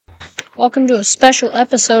Welcome to a special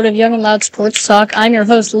episode of Young and Loud Sports Talk. I'm your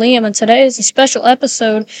host, Liam, and today is a special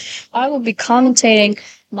episode. I will be commentating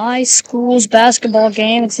my school's basketball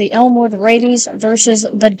game. It's the Elmwood Raiders versus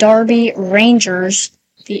the Darby Rangers.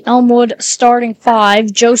 The Elmwood starting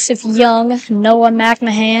five: Joseph Young, Noah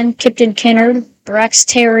McMahon, Kipton Kinnard, Brax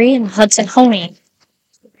Terry, and Hudson Honey.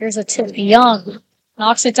 Here's a tip. Young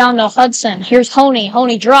knocks it down to Hudson. Here's Honey.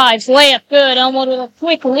 Honey drives, layup good. Elmwood with a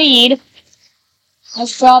quick lead.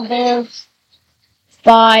 Nice job there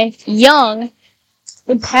by Young.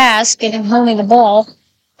 Good pass, getting Honey the ball.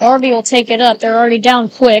 Darby will take it up. They're already down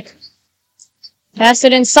quick. Pass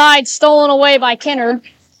it inside, stolen away by Kinnard.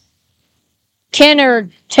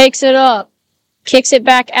 Kinnard takes it up. Kicks it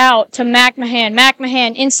back out to McMahon.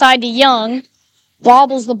 McMahon inside to Young.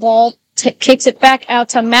 Wobbles the ball. Kicks it back out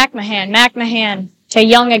to McMahon. McMahon to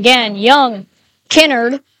Young again. Young.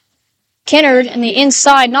 Kinnard in the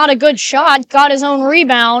inside. Not a good shot. Got his own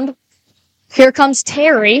rebound. Here comes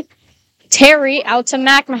Terry. Terry out to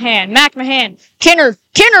McMahon. McMahon.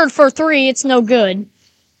 Kinnard for three. It's no good.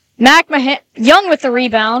 McMahon. Young with the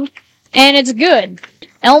rebound. And it's good.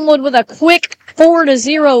 Elmwood with a quick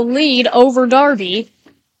 4-0 lead over Darby.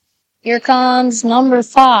 Here comes number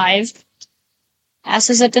 5.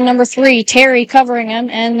 Passes it to number 3. Terry covering him.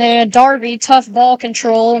 And the Darby tough ball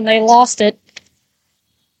control. And they lost it.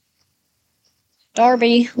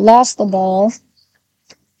 Darby lost the ball.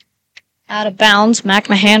 Out of bounds.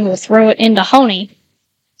 McMahon will throw it into Honey.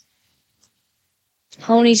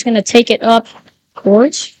 Honey's going to take it up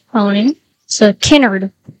court. Honey. So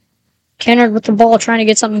Kinnard. Kinnard with the ball trying to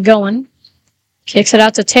get something going. Kicks it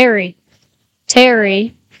out to Terry.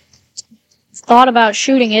 Terry thought about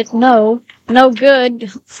shooting it. No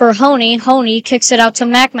good for Honey. Honey kicks it out to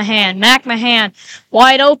McMahon. McMahon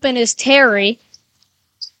wide open is Terry.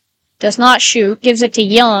 Does not shoot. Gives it to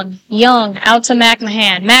Young. Young out to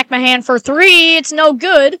McMahon. McMahon for three. It's no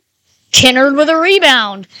good. Kinnard with a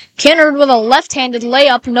rebound. Kinnard with a left-handed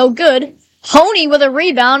layup. No good. Honey with a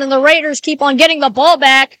rebound, and the Raiders keep on getting the ball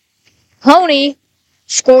back. Honey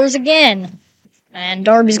scores again. And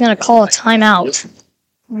Darby's going to call a timeout.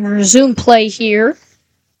 Resume play here.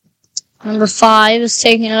 Number 5 is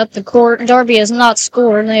taking it up the court. Darby has not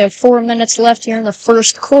scored. They have 4 minutes left here in the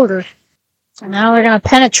first quarter. So now they're going to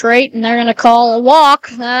penetrate, and they're going to call a walk.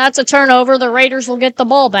 That's a turnover. The Raiders will get the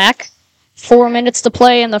ball back. 4 minutes to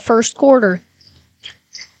play in the first quarter.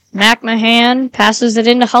 McMahon passes it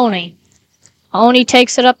into Honey. Honey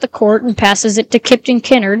takes it up the court and passes it to Kipton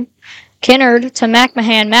Kinnard. Kinnard to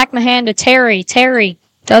McMahon. McMahon to Terry. Terry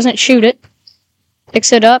doesn't shoot it.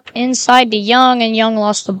 Picks it up inside to Young, and Young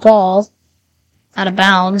lost the ball. Out of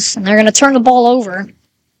bounds. And they're going to turn the ball over.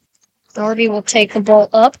 Darby will take the ball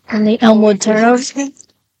up on the Elmwood turnover.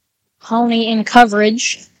 Honey in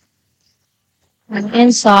coverage. And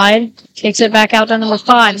inside. Kicks it back out to number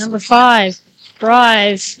 5. Number 5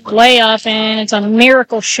 drives. Layup, and it's a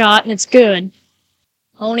miracle shot, and it's good.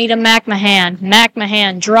 Honey to McMahon.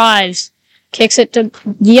 McMahon drives. Kicks it to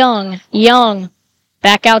Young. Young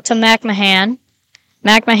back out to McMahon.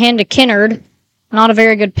 McMahon to Kinnard. Not a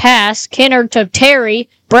very good pass. Kinnard to Terry.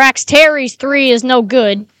 Brax Terry's three is no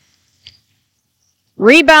good.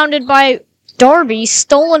 Rebounded by Darby.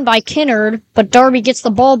 Stolen by Kinnard. But Darby gets the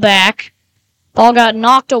ball back. Ball got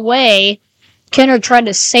knocked away. Kinnard tried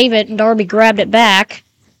to save it, and Darby grabbed it back.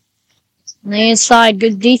 On the inside,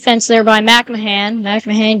 good defense there by McMahon.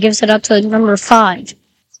 McMahon gives it up to number 5.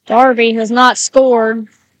 Darby has not scored.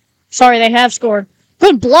 Sorry, they have scored.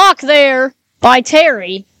 Good block there by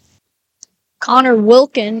Terry. Connor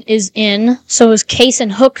Wilkin is in, so is Case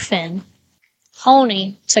and Hookfin.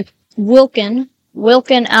 Honey to Wilkin.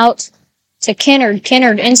 Wilkin out to Kinnard.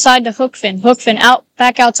 Kinnard inside to Hookfin. Hookfin out,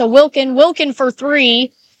 back out to Wilkin. Wilkin for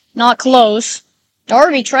 3. Not close.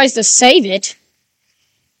 Darby tries to save it.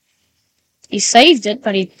 He saved it,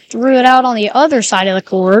 but he threw it out on the other side of the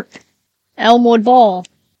court. Elmwood ball.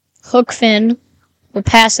 Hookfin will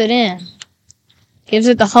pass it in. Gives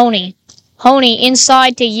it to Honey. Honey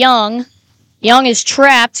inside to Young. Young is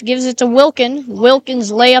trapped. Gives it to Wilkin.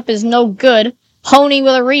 Wilkin's layup is no good. Honey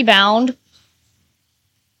with a rebound.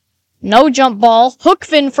 No jump ball.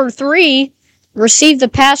 Hookfin for 3. Received the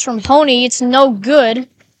pass from Honey. It's no good.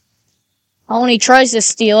 Honey tries to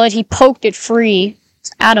steal it. He poked it free.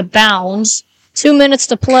 It's out of bounds. 2 minutes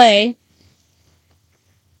to play.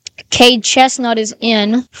 Cade Chestnut is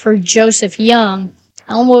in for Joseph Young.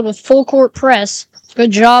 Elmwood with full court press. Good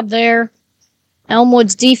job there.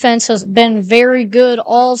 Elmwood's defense has been very good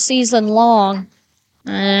all season long.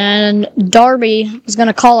 And Darby is going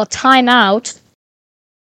to call a timeout.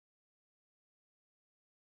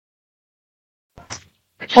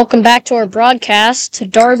 Welcome back to our broadcast.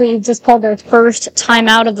 Darby just called their first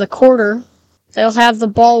timeout of the quarter. They'll have the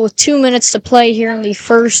ball with 2 minutes to play here in the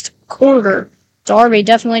first quarter. Darby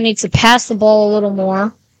definitely needs to pass the ball a little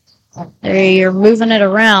more. They're moving it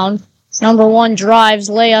around. Number 1 drives,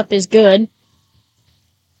 layup is good.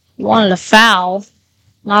 He wanted a foul.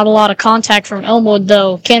 Not a lot of contact from Elmwood,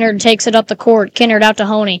 though. Kennard takes it up the court. Kennard out to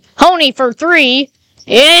Honey. Honey for 3.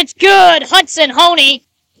 It's good! Hudson Honey.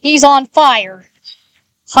 He's on fire.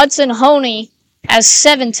 Hudson Honey has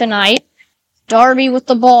 7 tonight. Darby with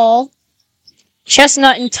the ball.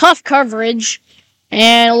 Chestnut in tough coverage.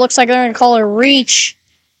 And it looks like they're going to call a reach.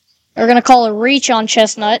 They're going to call a reach on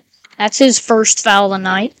Chestnut. That's his first foul of the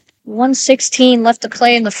night. 1:16 left to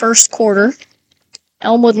play in the first quarter.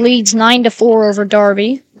 Elmwood leads 9-4 over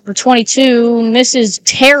Darby. Number 22 misses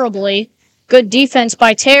terribly. Good defense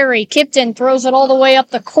by Terry. Kipton throws it all the way up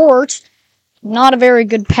the court. Not a very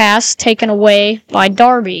good pass taken away by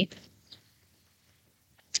Darby.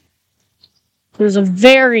 It was a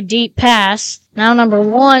very deep pass. Now number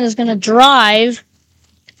 1 is going to drive.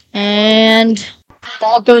 And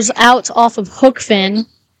ball goes out off of Hookfin.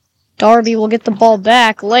 Darby will get the ball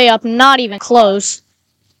back. Layup not even close.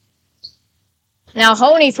 Now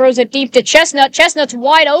Honey throws it deep to Chestnut. Chestnut's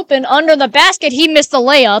wide open under the basket. He missed the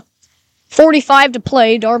layup. 45 to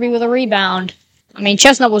play. Darby with a rebound.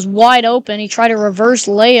 Chestnut was wide open. He tried a reverse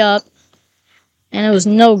layup, and it was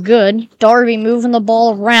no good. Darby moving the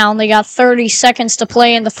ball around. They got 30 seconds to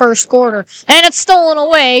play in the first quarter. And it's stolen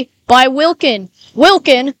away by Wilkin.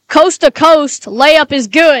 Wilkin, coast to coast. Layup is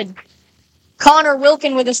good. Connor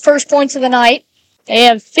Wilkin with his first points of the night. They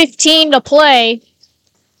have 15 to play.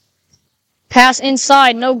 Pass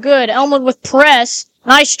inside, no good. Elmwood with press.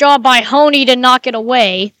 Nice job by Honey to knock it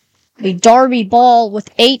away. The Darby ball with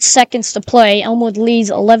 8 seconds to play. Elmwood leads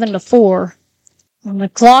 11-4. And the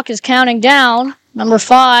clock is counting down. Number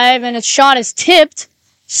 5, and its shot is tipped.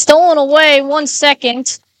 Stolen away 1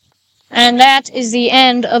 second. And that is the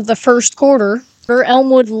end of the first quarter.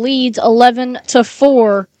 Elmwood leads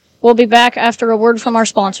 11-4. We'll be back after a word from our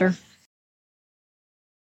sponsor.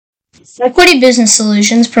 Equity Business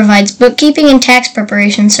Solutions provides bookkeeping and tax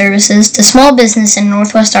preparation services to small business in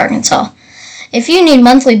Northwest Arkansas. If you need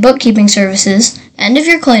monthly bookkeeping services,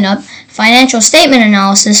 end-of-year cleanup, financial statement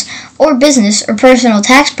analysis, or business or personal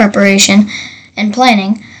tax preparation and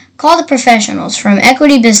planning, call the professionals from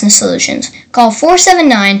Equity Business Solutions. Call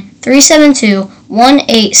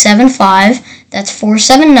 479-372-1875. That's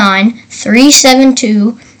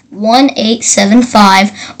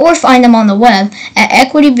 479-372-1875, or find them on the web at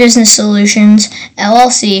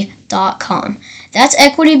equitybusinesssolutionsllc.com. That's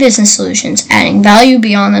Equity Business Solutions, adding value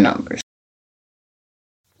beyond the numbers.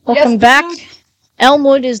 Welcome back.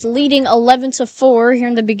 Elmwood is leading 11-4 here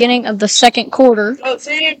in the beginning of the second quarter.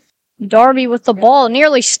 Darby with the ball,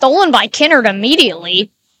 nearly stolen by Kennard immediately.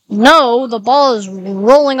 No, the ball is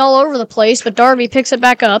rolling all over the place, but Darby picks it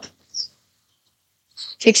back up.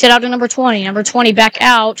 Kicks it out to number 20. Number 20 back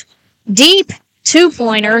out. Deep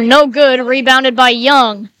two-pointer, no good, rebounded by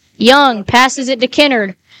Young. Young passes it to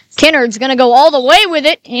Kennard. Kennard's going to go all the way with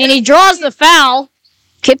it, and he draws the foul.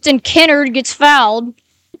 Kipton Kennard gets fouled.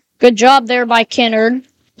 Good job there by Kennard.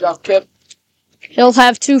 Good job, Kip. He'll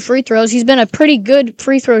have 2 free throws. He's been a pretty good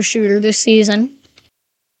free throw shooter this season.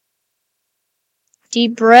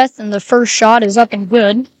 Deep breath, and the first shot is up and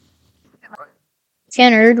good.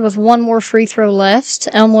 Kennard with 1 more free throw left.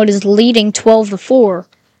 Elmwood is leading 12-4.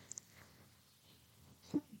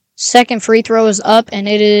 Second free throw is up, and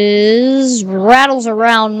it is rattles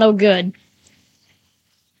around, no good.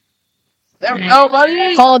 There we go,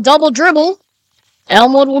 buddy. Call a double dribble.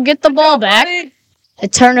 Elmwood will get the ball back and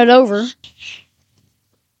turn it over.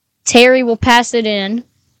 Terry will pass it in.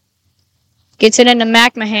 Gets it into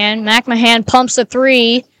McMahon. McMahon pumps a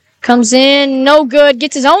 3. Comes in, no good.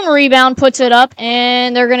 Gets his own rebound, puts it up,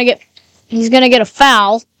 and he's gonna get a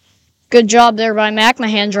foul. Good job there by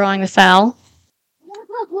McMahon drawing the foul.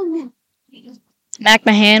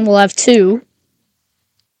 McMahon will have 2.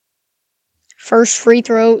 First free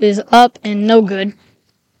throw is up and no good.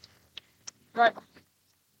 Right.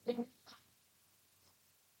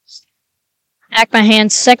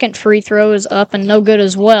 McMahon's second free throw is up and no good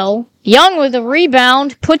as well. Young with a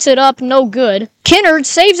rebound, puts it up, no good. Kennard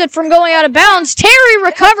saves it from going out of bounds. Terry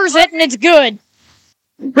recovers it, and it's good.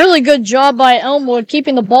 Really good job by Elmwood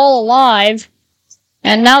keeping the ball alive.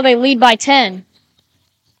 And now they lead by 10.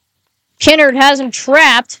 Kennard has him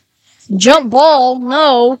trapped. Jump ball,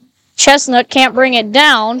 no. Chestnut can't bring it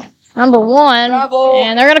down. Number 1. Bravo.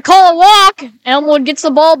 And they're going to call a walk. Elmwood gets the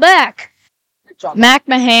ball back.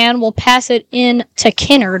 McMahon will pass it in to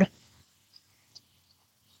Kennard.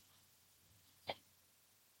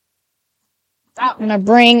 I'm going to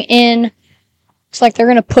bring in... Looks like they're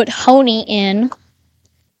going to put Honey in.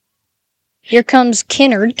 Here comes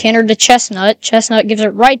Kinnard. Kinnard to Chestnut. Chestnut gives it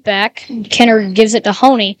right back. Kinnard gives it to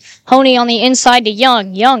Honey. Honey on the inside to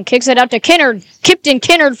Young. Young kicks it out to Kinnard. Kipped in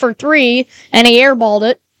Kinnard for 3, and he airballed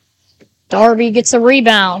it. Darby gets a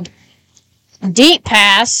rebound. Deep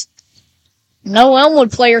pass. No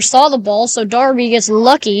Elmwood player saw the ball, so Darby gets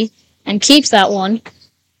lucky and keeps that one.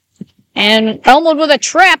 And Elmwood with a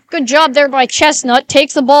trap. Good job there by Chestnut.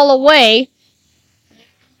 Takes the ball away.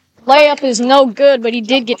 Layup is no good, but he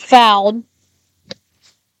did get fouled.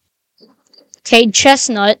 Cade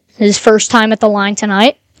Chestnut, his first time at the line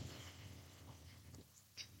tonight.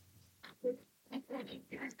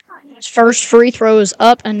 His first free throw is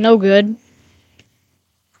up and no good.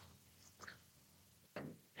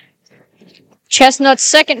 Chestnut's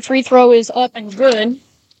second free throw is up and good.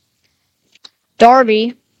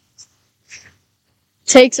 Darby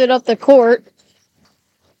takes it up the court.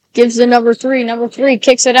 Gives the number 3. Number 3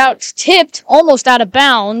 kicks it out. It's tipped, almost out of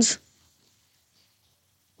bounds.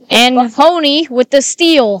 And Honey with the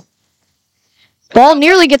steal. Ball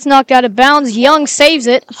nearly gets knocked out of bounds. Young saves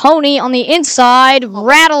it. Honey on the inside.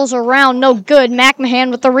 Rattles around. No good.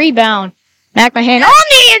 McMahon with the rebound. McMahon on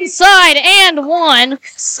the inside and 1.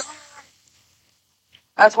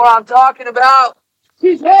 That's what I'm talking about.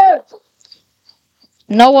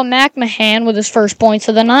 Noah McMahon with his first points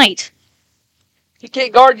of the night. He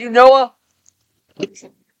can't guard you, Noah.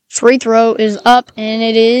 Free throw is up, and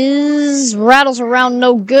it is... rattles around,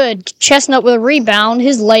 no good. Chestnut with a rebound.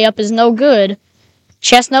 His layup is no good.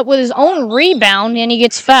 Chestnut with his own rebound, and he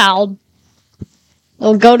gets fouled.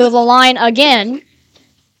 He'll go to the line again.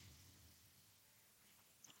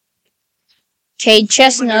 Cade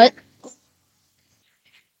Chestnut.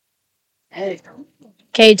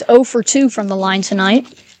 Cade's 0 for 2 from the line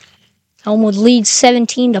tonight. Elmwood leads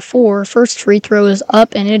 17-4. First free throw is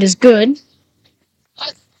up, and it is good.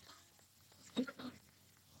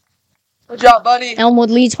 Good job, buddy.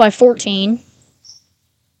 Elmwood leads by 14.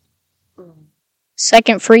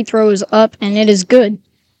 Second free throw is up, and it is good.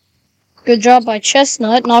 Good job by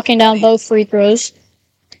Chestnut, knocking down both free throws.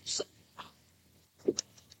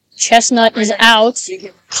 Chestnut is out.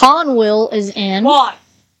 Conwill is in. Why?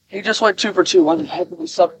 He just went 2 for 2. Why the heck did we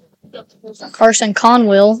sub? Carson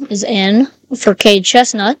Conwill is in for Cade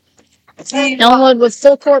Chestnut. Elmwood with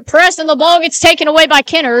full court press, and the ball gets taken away by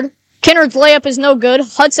Kinnard. Kinnard's layup is no good.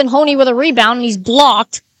 Hudson Honey with a rebound, and he's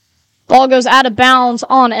blocked. Ball goes out of bounds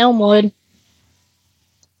on Elmwood.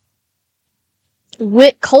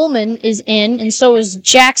 Whit Coleman is in, and so is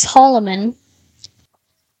Jax Holloman.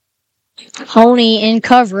 Honey in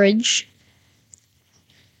coverage.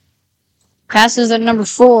 Passes at number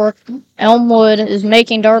 4. Elmwood is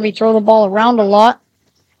making Darby throw the ball around a lot.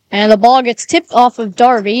 And the ball gets tipped off of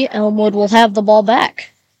Darby. Elmwood will have the ball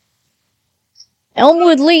back.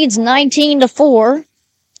 Elmwood leads 19-4.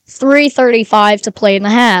 3:35 to play in the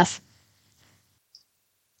half.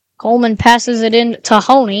 Coleman passes it in to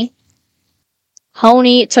Honey.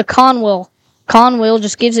 Honey to Conwill. Conwill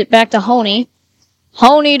just gives it back to Honey.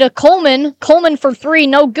 Honey to Coleman. Coleman for 3,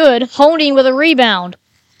 no good. Honey with a rebound.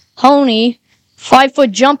 Honey,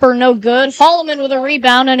 5-foot jumper, no good. Holloman with a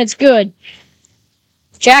rebound, and it's good.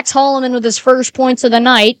 Jax Holloman with his first points of the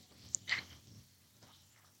night.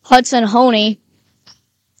 Hudson Honey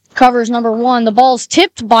covers number 1. The ball's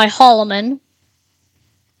tipped by Holloman.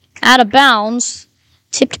 Out of bounds.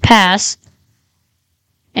 Tipped pass.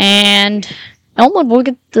 And Elmwood will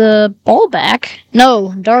get the ball back.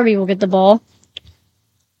 No, Darby will get the ball.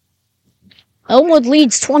 Elmwood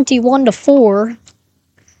leads 21-4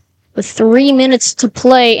 with 3 minutes to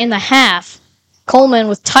play in the half. Coleman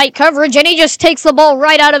with tight coverage, and he just takes the ball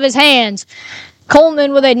right out of his hands.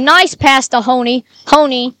 Coleman with a nice pass to Honey.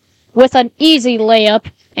 Honey with an easy layup,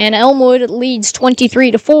 and Elmwood leads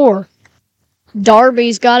 23-4.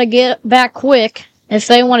 Darby's got to get back quick if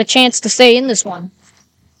they want a chance to stay in this one.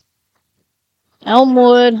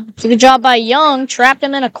 Elmwood, good job by Young, trapped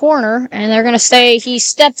him in a corner, and they're going to say he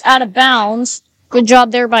stepped out of bounds. Good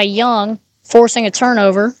job there by Young, forcing a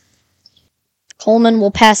turnover. Coleman will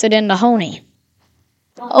pass it in to Honey.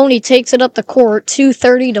 Honey takes it up the court,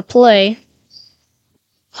 2:30 to play.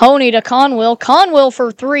 Honey to Conwill. Conwill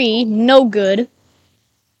for 3, no good.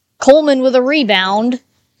 Coleman with a rebound.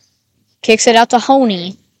 Kicks it out to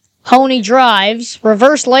Honey. Honey drives.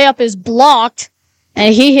 Reverse layup is blocked.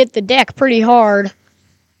 And he hit the deck pretty hard.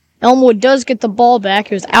 Elmwood does get the ball back.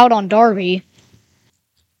 He was out on Darby.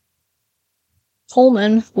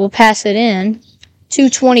 Coleman will pass it in.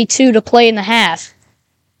 2:22 to play in the half.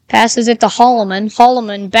 Passes it to Holloman.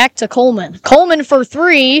 Holloman back to Coleman. Coleman for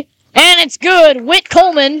 3. And it's good. Whit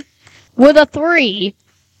Coleman with a 3.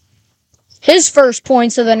 His first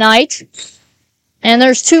points of the night. And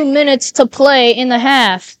there's 2 minutes to play in the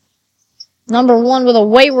half. Number 1 with a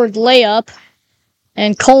wayward layup.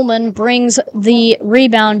 And Coleman brings the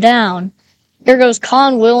rebound down. Here goes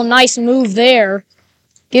Conwill. Nice move there.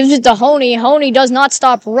 Gives it to Honey. Honey does not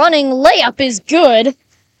stop running. Layup is good.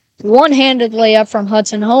 One-handed layup from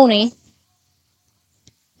Hudson Honey.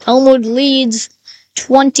 Elmwood leads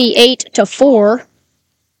 28-4.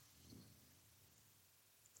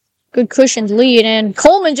 Good cushioned lead, and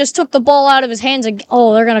Coleman just took the ball out of his hands.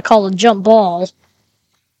 Oh, they're going to call a jump ball.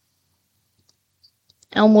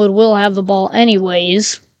 Elmwood will have the ball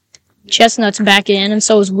anyways. Chestnut's back in, and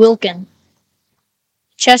so is Wilkin.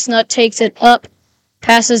 Chestnut takes it up,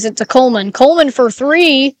 passes it to Coleman. Coleman for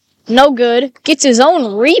 3, no good. Gets his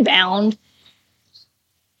own rebound.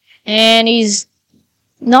 And he's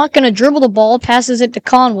not going to dribble the ball, passes it to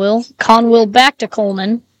Conwill. Conwill back to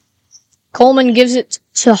Coleman. Coleman gives it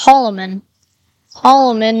to Holloman.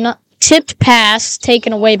 Holloman, tipped pass,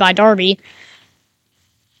 taken away by Darby.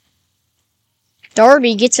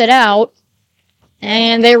 Darby gets it out,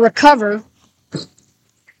 and they recover.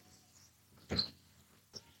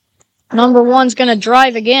 Number 1's going to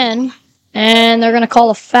drive again, and they're going to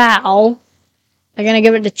call a foul. They're going to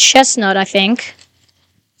give it to Chestnut, I think.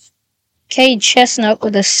 Cade Chestnut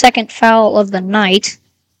with the second foul of the night.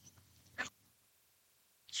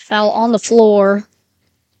 Foul on the floor.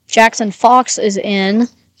 Jackson Fox is in.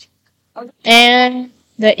 And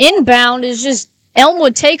the inbound is just...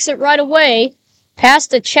 Elmwood takes it right away. Pass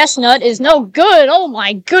to Chestnut is no good. Oh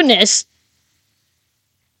my goodness.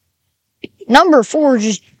 Number 4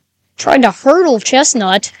 just tried to hurdle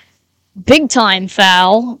Chestnut. Big time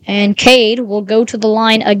foul. And Cade will go to the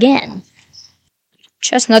line again.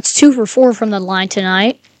 Chestnut's 2 for 4 from the line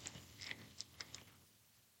tonight.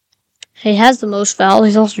 He has the most fouls.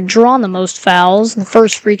 He's also drawn the most fouls. The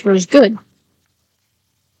first free throw is good.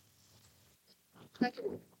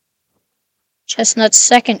 Chestnut's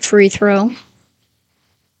second free throw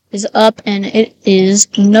is up, and it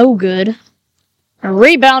is no good. A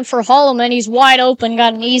rebound for Holloman. He's wide open.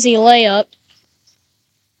 Got an easy layup.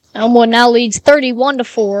 Elmwood now leads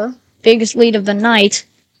 31-4. Biggest lead of the night.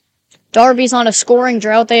 Darby's on a scoring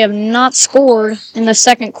drought. They have not scored in the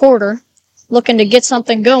second quarter. Looking to get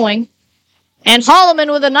something going. And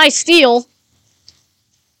Holloman with a nice steal.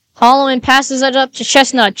 Holloman passes it up to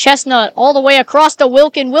Chestnut. Chestnut all the way across to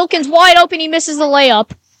Wilkin. Wilkin's wide open. He misses the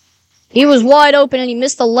layup. He was wide open and he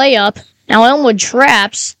missed the layup. Now Elmwood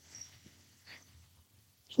traps.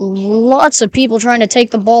 Lots of people trying to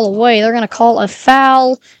take the ball away. They're going to call a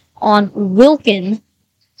foul on Wilkin.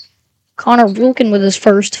 Connor Wilkin with his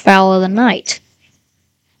first foul of the night.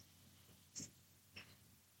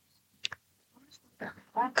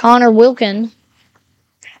 Connor Wilkin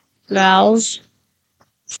fouls.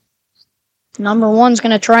 Number 1's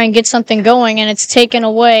going to try and get something going, and it's taken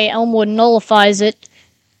away. Elmwood nullifies it.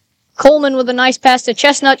 Coleman with a nice pass to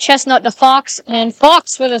Chestnut. Chestnut to Fox, and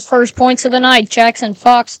Fox with his first points of the night. Jackson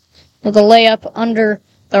Fox with a layup under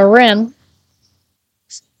the rim.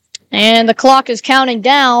 And the clock is counting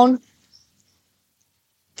down.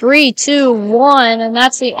 3, 2, 1, and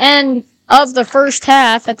that's the end of the first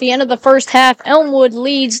half. At the end of the first half, Elmwood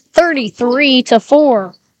leads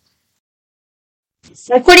 33-4.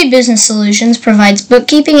 Equity Business Solutions provides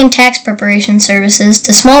bookkeeping and tax preparation services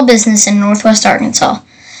to small business in Northwest Arkansas.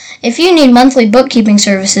 If you need monthly bookkeeping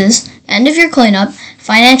services, end of year cleanup,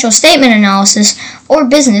 financial statement analysis, or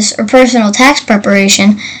business or personal tax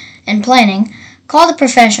preparation and planning, call the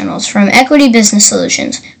professionals from Equity Business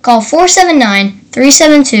Solutions. Call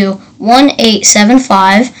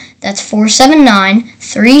 479-372-1875. That's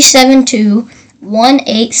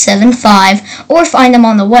 479-372-1875. Or find them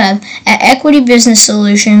on the web at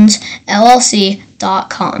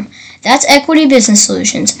equitybusinesssolutions.llc.com. That's Equity Business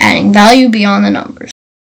Solutions, adding value beyond the numbers.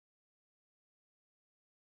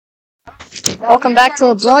 Welcome back to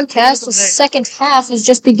our broadcast. The second half is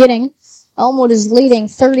just beginning. Elmwood is leading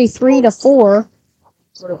 33-4.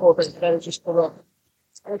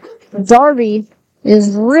 Darby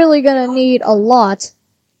is really going to need a lot.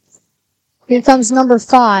 Here comes number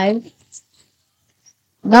 5.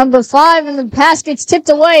 Number 5, and the pass gets tipped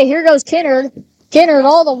away. Here goes Kinnard. Kinnard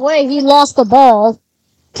all the way. He lost the ball.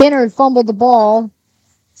 Kinnard fumbled the ball.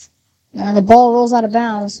 And the ball rolls out of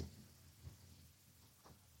bounds.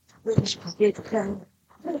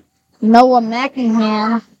 Noah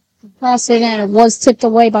Mackingham passed it in. It was tipped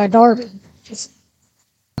away by Darby.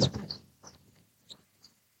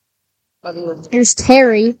 Here's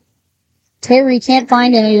Terry. Terry can't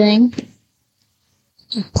find anything.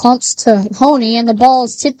 He pumps to Honey, and the ball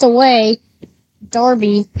is tipped away.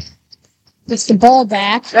 Darby Gets the ball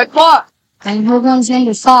back. That clock. And here comes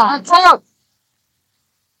number 5.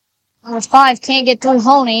 Number 5 can't get through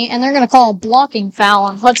Honey, and they're going to call a blocking foul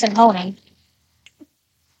on Hudson Honey.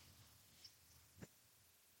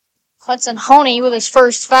 Hudson Honey with his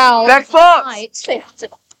first foul. Next box.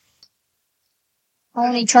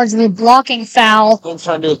 Honey charged with a blocking foul.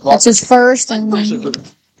 That's his first, and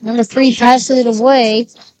number 3 passes it away.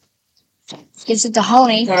 Gives it to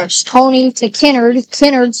Honey. Honey to Kinnard.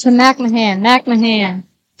 Kinnard to McMahon. McMahon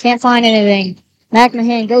can't find anything.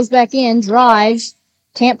 McMahon goes back in, drives,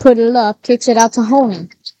 can't put it up, kicks it out to Honey.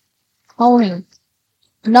 Honey,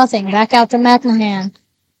 nothing. Back out to McMahon.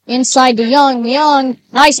 Inside to Young. Young,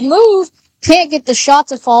 nice move. Can't get the shot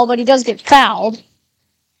to fall, but he does get fouled.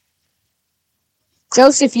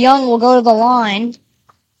 Joseph Young will go to the line.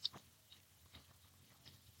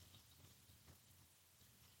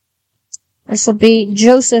 This will be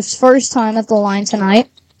Joseph's first time at the line tonight.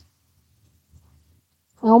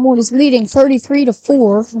 Elmwood is leading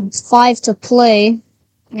 33-4. It's 5 to play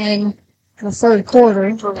in the third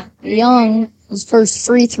quarter. Young, his first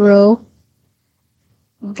free throw.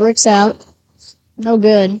 Bricks out. No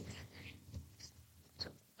good.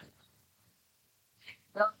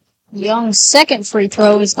 Young's second free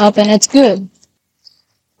throw is up, and it's good.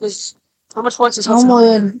 How much points is Hudson?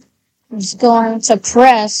 Elmwood is going to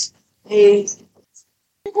press.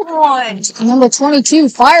 Number 22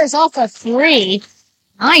 fires off a 3.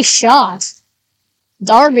 Nice shot.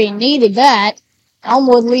 Darby needed that.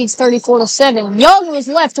 Elmwood leads 34-7. Young was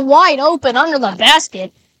left wide open under the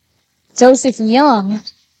basket. Joseph Young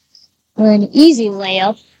with an easy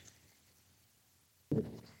layup.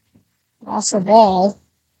 Lost the ball.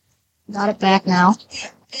 Got it back now.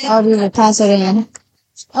 Darby will pass it in.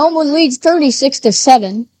 Elmwood leads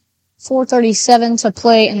 36-7. 4:37 to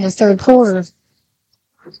play in the third quarter.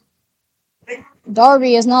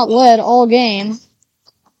 Darby has not led all game.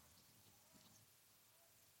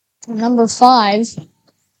 Number 5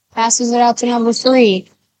 passes it out to number 3.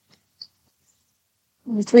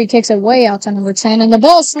 Number 3 kicks it way out to number 10, and the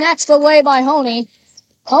ball snatched away by Honey.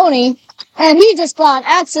 Honey, and he just got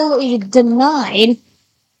absolutely denied.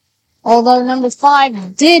 Although number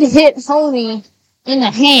 5 did hit Honey in the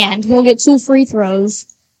hand, he'll get 2 free throws.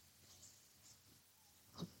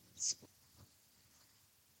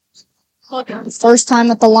 First time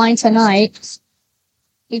at the line tonight.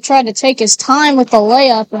 He tried to take his time with the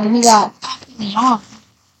layup, and he got off.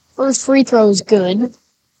 First free throw is good.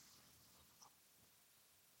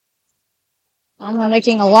 I'm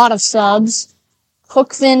making a lot of subs.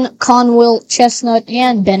 Hookfin, Conwill, Chestnut,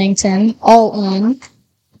 and Bennington all in.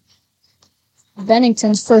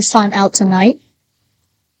 Bennington's first time out tonight.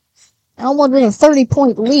 Elmwood with a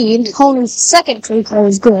 30-point lead. Honey's second free throw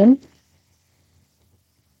is good.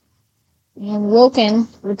 And Wilkin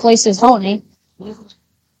replaces Honey.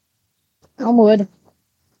 Elmwood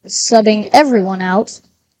is subbing everyone out.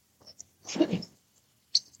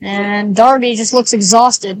 And Darby just looks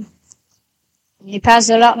exhausted. He passes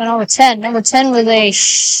it out to number 10. Number 10 with a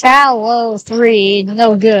shallow 3.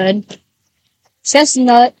 No good.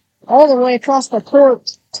 Chestnut all the way across the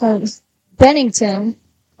court to Bennington.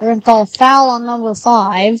 They're going to call a foul on number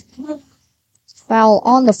 5. Foul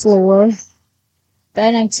on the floor.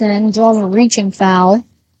 Bennington draws a reaching foul.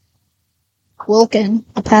 Wilkin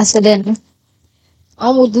will pass it in.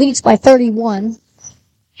 Elmwood leads by 31.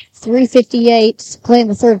 3:58 to play in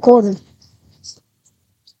the third quarter.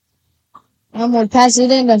 Elmwood passes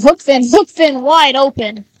it in, but Hookfin wide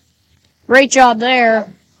open. Great job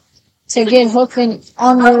there to get Hookfin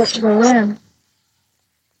on the rim.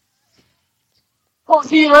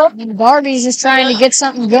 And Darby's just trying to get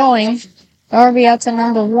something going. Darby out to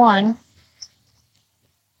number 1.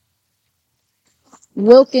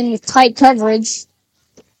 Wilkin with tight coverage.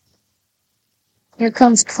 Here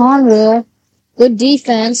comes Conwill. Good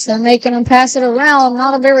defense. They're making him pass it around.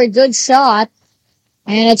 Not a very good shot.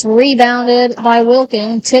 And it's rebounded by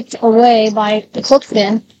Wilkin. Tipped away by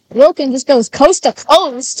Hookfin. Wilkin just goes coast to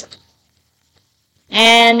coast.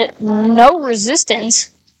 And no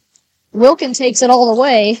resistance. Wilkin takes it all the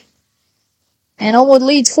way. And Elmwood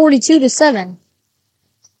leads 42-7.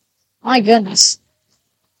 My goodness.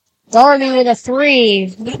 Darby with a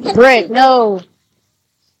 3. Brick, no.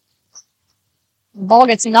 The ball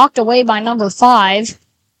gets knocked away by number 5.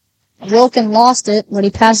 Wilkin lost it, but he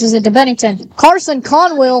passes it to Bennington. Carson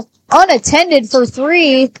Conwill, unattended for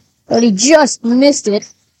 3, but he just missed it.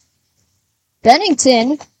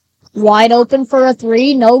 Bennington, wide open for a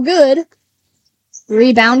 3, no good.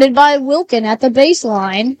 Rebounded by Wilkin at the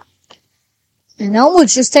baseline. And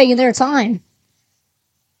Elmwood's just taking their time.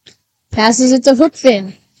 Passes it to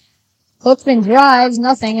Hookfin. Hookman drives,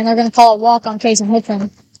 nothing, and they're going to call a walk on Case and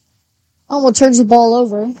Hookman. Elmwood turns the ball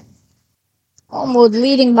over. Elmwood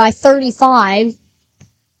leading by 35.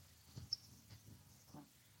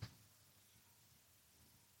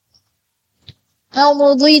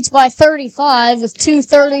 Elmwood leads by 35 with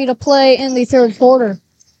 2:30 to play in the third quarter.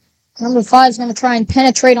 Number 5 is going to try and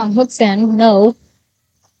penetrate on Hookfin. No.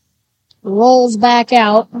 Rolls back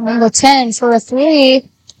out. Number 10 for a 3.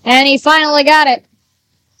 And he finally got it.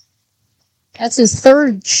 That's his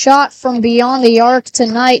third shot from beyond the arc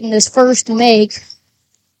tonight in his first make.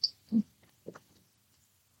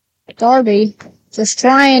 Darby just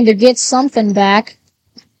trying to get something back.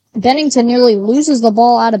 Bennington nearly loses the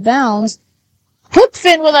ball out of bounds.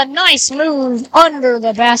 Hookfin with a nice move under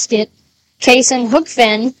the basket. Kaysen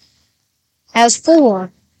Hookfin has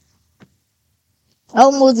 4.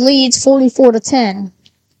 Elmwood leads 44-10.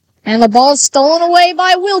 And the ball's stolen away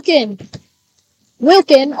by Wilkin.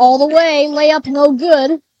 Wilkin all the way, layup no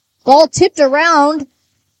good. Ball tipped around.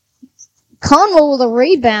 Conwell with a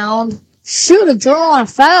rebound. Should have drawn a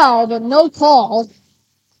foul, but no call.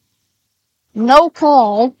 No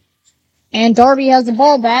call. And Darby has the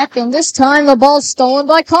ball back, and this time the ball's stolen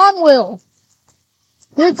by Conwell.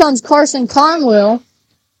 Here comes Carson Conwell.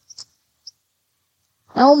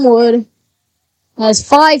 Elmwood has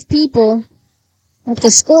 5 people at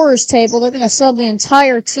the scorer's table. They're going to sub the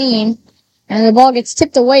entire team. And the ball gets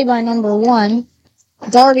tipped away by number 1.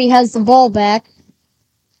 Darby has the ball back.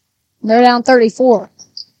 They're down 34.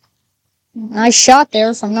 Nice shot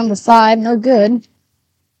there from number 5. No good.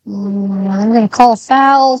 I'm going to call a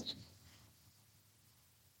foul.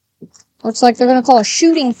 Looks like they're going to call a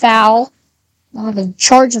shooting foul. I'm going to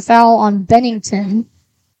charge a foul on Bennington.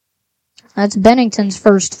 That's Bennington's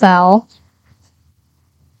first foul.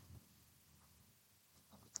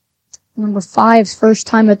 Number 5's first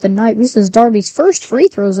time at the night. This is Darby's first free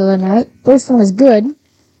throws of the night. First one is good.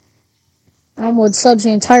 Elmwood subs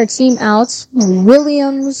the entire team out.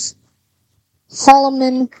 Williams,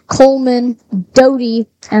 Holloman, Coleman, Doty,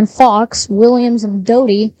 and Fox. Williams and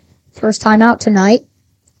Doty, first time out tonight.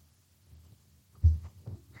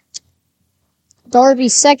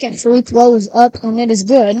 Darby's second free throw is up, and it is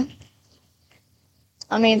good.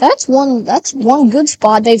 I mean, that's one good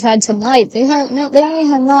spot they've had tonight. They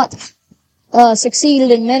have not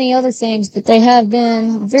succeeded in many other things, but they have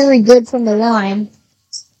been very good from the line.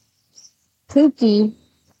 Pookie,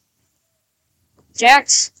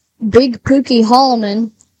 Jack's big Pookie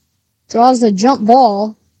Holloman draws the jump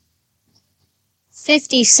ball.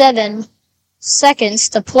 57 seconds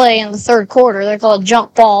to play in the third quarter. They're called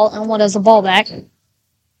jump ball, and one has the ball back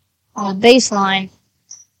on the baseline.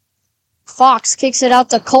 Fox kicks it out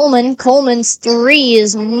to Coleman. Coleman's 3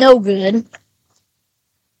 is no good.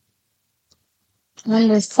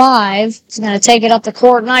 Number 5 is going to take it up the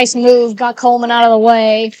court. Nice move. Got Coleman out of the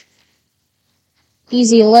way.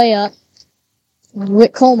 Easy layup.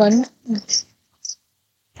 Rick Coleman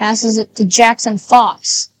passes it to Jackson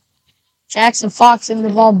Fox. Jackson Fox in the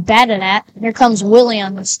ball batted at. Here comes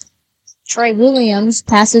Williams. Trey Williams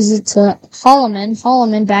passes it to Holloman.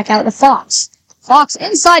 Holloman back out to Fox. Fox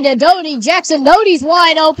inside to Doty. Jackson Doty's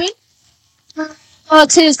wide open.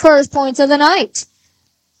 It's his first points of the night.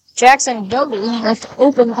 Jackson Doty left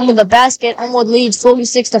open under the basket. Elmwood leads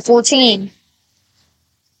 46-14.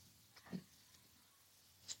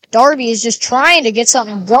 Darby is just trying to get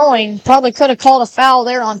something going. Probably could have called a foul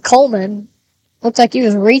there on Coleman. Looked like he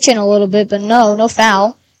was reaching a little bit, but no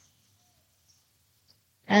foul.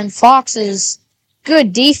 And Fox's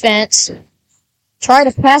good defense. Try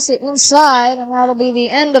to pass it inside, and that'll be the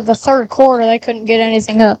end of the third quarter. They couldn't get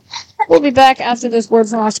anything up. We'll be back after this word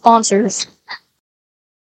from our sponsors.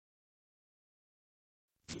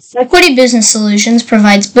 Equity Business Solutions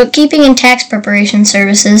provides bookkeeping and tax preparation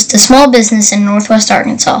services to small business in Northwest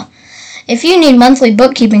Arkansas. If you need monthly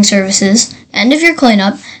bookkeeping services, end of year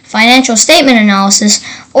cleanup, financial statement analysis,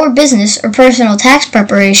 or business or personal tax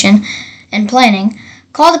preparation and planning,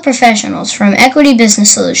 call the professionals from Equity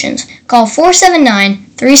Business Solutions. Call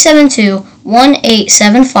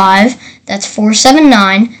 479-372-1875. That's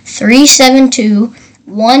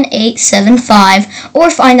 479-372-1875.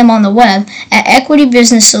 Or find them on the web at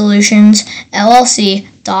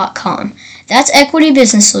equitybusinesssolutionsllc.com. That's Equity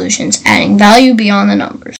Business Solutions, adding value beyond the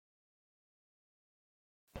numbers.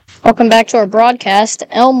 Welcome back to our broadcast.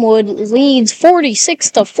 Elmwood leads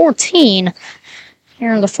 46-14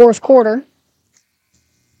 here in the fourth quarter.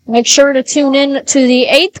 Make sure to tune in to the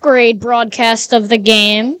 8th grade broadcast of the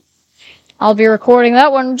game. I'll be recording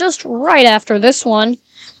that one just right after this one.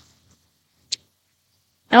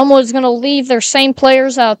 Elmwood's going to leave their same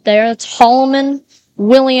players out there. It's Holloman,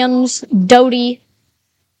 Williams, Doty,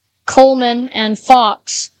 Coleman and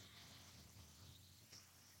Fox.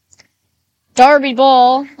 Darby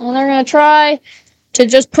ball, and they're going to try to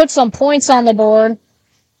just put some points on the board.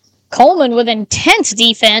 Coleman with intense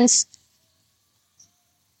defense.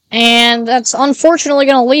 And that's unfortunately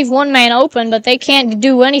going to leave one man open, but they can't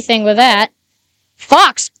do anything with that.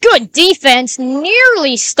 Fox, good defense,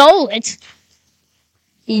 nearly stole it.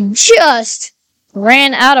 He just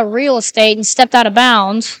ran out of real estate and stepped out of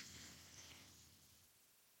bounds.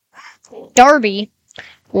 Darby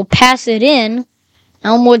will pass it in.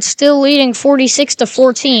 Elmwood still leading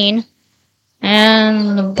 46-14.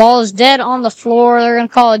 And the ball is dead on the floor. They're going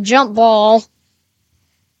to call a jump ball.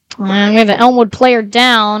 And we have an Elmwood player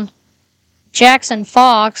down. Jackson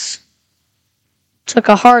Fox took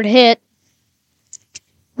a hard hit.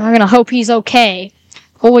 We're going to hope he's okay.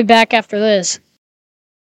 We'll be back after this.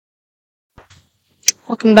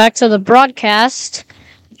 Welcome back to the broadcast.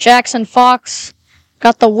 Jackson Fox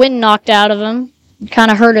got the wind knocked out of him. Kind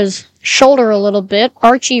of hurt his shoulder a little bit.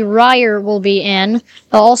 Archie Ryer will be in.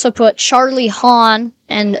 They'll also put Charlie Hahn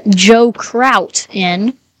and Joe Kraut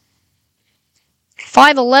in.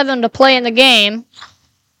 5:11 to play in the game.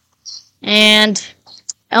 And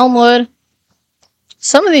Elmwood,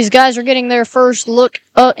 some of these guys are getting their first look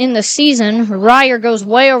in the season. Ryer goes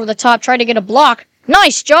way over the top, tried to get a block.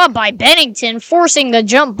 Nice job by Bennington, forcing the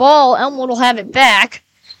jump ball. Elmwood will have it back.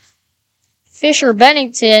 Fisher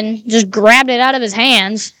Bennington just grabbed it out of his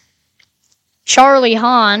hands. Charlie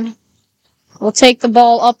Hahn will take the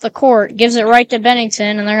ball up the court, gives it right to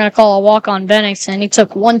Bennington, and they're going to call a walk on Bennington. He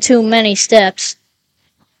took one too many steps.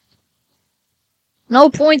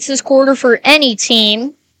 No points this quarter for any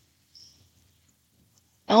team.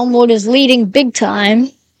 Elmwood is leading big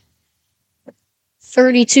time.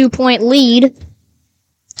 32-point lead.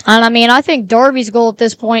 And I think Darby's goal at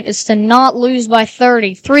this point is to not lose by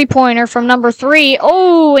 30. 3-pointer from number 3.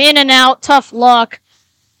 Oh, in and out. Tough luck.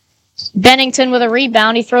 Bennington with a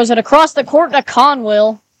rebound. He throws it across the court to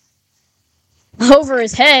Conwell. Over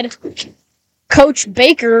his head. Coach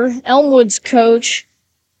Baker, Elmwood's coach,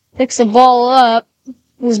 picks the ball up.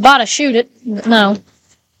 He was about to shoot it. No.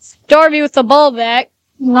 Darby with the ball back.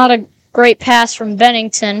 Not a great pass from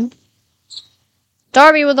Bennington.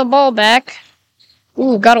 Darby with the ball back.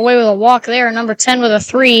 Ooh, got away with a walk there. Number 10 with a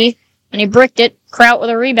 3. And he bricked it. Kraut with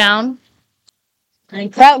a rebound.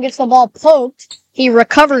 And Kraut gets the ball poked. He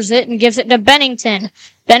recovers it and gives it to Bennington.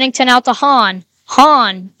 Bennington out to Hahn.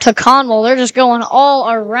 Hahn to Conwell. They're just going all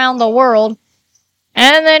around the world.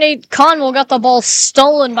 And then Conwell got the ball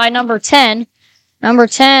stolen by number 10. Number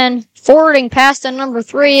 10 forwarding past to number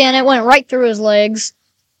 3, and it went right through his legs.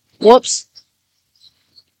 Whoops.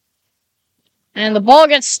 And the ball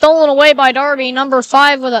gets stolen away by Darby. Number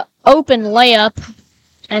 5 with an open layup.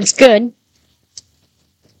 And it's good.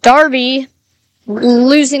 Darby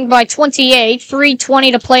losing by 28.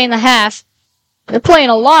 3:20 to play in the half. They're playing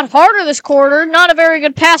a lot harder this quarter. Not a very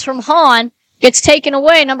good pass from Hahn. Gets taken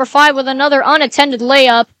away. Number 5 with another unattended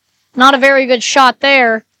layup. Not a very good shot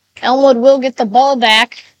there. Elmwood will get the ball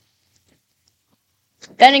back.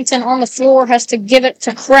 Bennington on the floor has to give it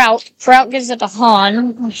to Kraut. Kraut gives it to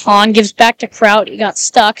Hahn. Hahn gives back to Kraut. He got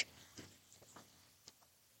stuck.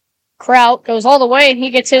 Kraut goes all the way, and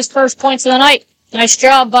he gets his first points of the night. Nice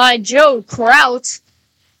job by Joe Kraut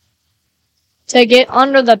to get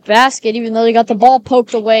under the basket, even though he got the ball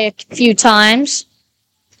poked away a few times.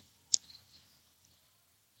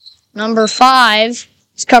 Number 5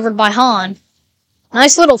 is covered by Hahn.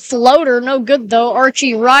 Nice little floater, no good though.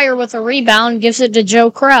 Archie Ryer with a rebound, gives it to Joe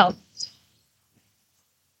Kraut.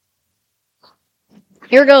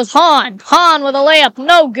 Here goes Hahn. Hahn with a layup,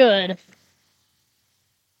 no good.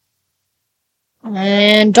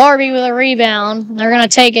 And Darby with a rebound. They're going to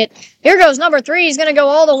take it. Here goes number 3. He's going to go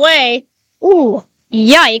all the way. Ooh,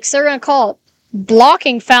 yikes. They're going to call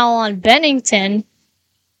blocking foul on Bennington.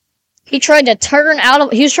 He tried to turn out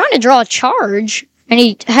of... He was trying to draw a charge. And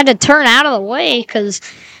he had to turn out of the way because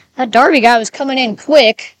that Darby guy was coming in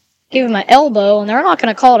quick. Give him an elbow, and they're not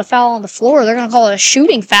going to call it a foul on the floor. They're going to call it a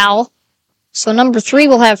shooting foul. So number 3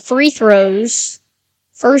 will have free throws.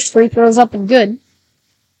 First free throws up and good.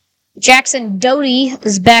 Jackson Doty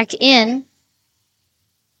is back in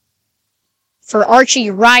for Archie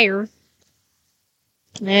Ryer.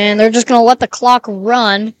 And they're just going to let the clock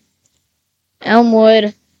run.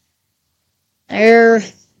 Elmwood, they're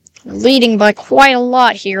leading by quite a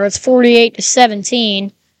lot here. It's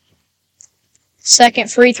 48-17.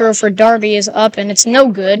 Second free throw for Darby is up, and it's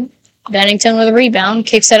no good. Bennington with a rebound,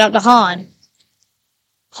 kicks it out to Hahn.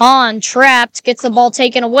 Hahn, trapped, gets the ball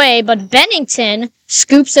taken away, but Bennington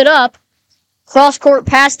scoops it up. Cross-court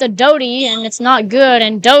pass to Doty, and it's not good,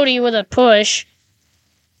 and Doty with a push.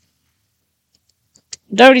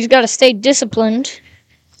 Doty's got to stay disciplined.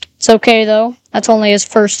 It's okay, though. That's only his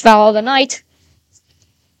first foul of the night.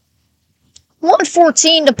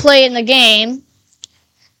 1:14 to play in the game.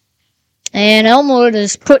 And Elmwood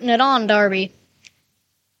is putting it on Darby.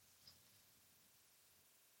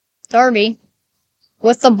 Darby,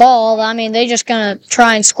 with the ball, I mean, they just gonna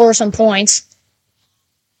try and score some points.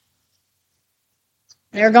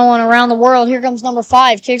 They're going around the world. Here comes number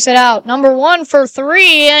 5. Kicks it out. Number 1 for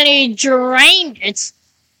 3, and he drained it.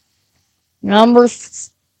 Number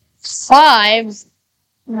 5.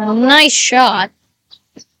 Nice shot.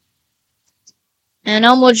 And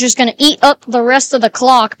Elmwood's just going to eat up the rest of the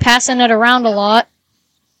clock, passing it around a lot.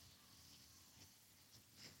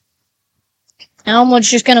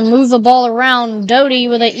 Elmwood's just going to move the ball around. Doty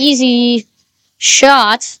with an easy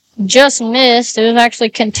shot. Just missed. It was actually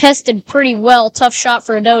contested pretty well. Tough shot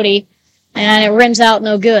for Doty. And it rims out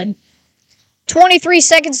no good. 23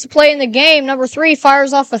 seconds to play in the game. Number 3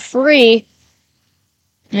 fires off a 3.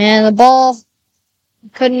 And the ball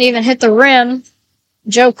couldn't even hit the rim.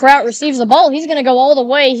 Joe Kraut receives the ball. He's going to go all the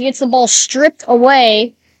way. He gets the ball stripped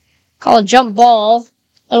away. Call a jump ball.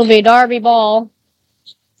 It'll be a Darby ball.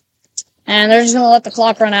 And they're just going to let the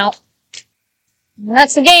clock run out. And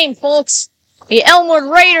that's the game, folks. The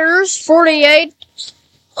Elmwood Raiders, 48.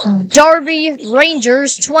 Darby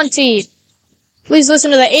Rangers, 20. Please listen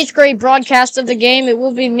to the 8th grade broadcast of the game. It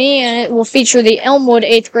will be me, and it will feature the Elmwood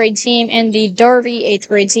 8th grade team and the Darby 8th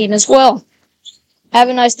grade team as well. Have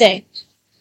a nice day.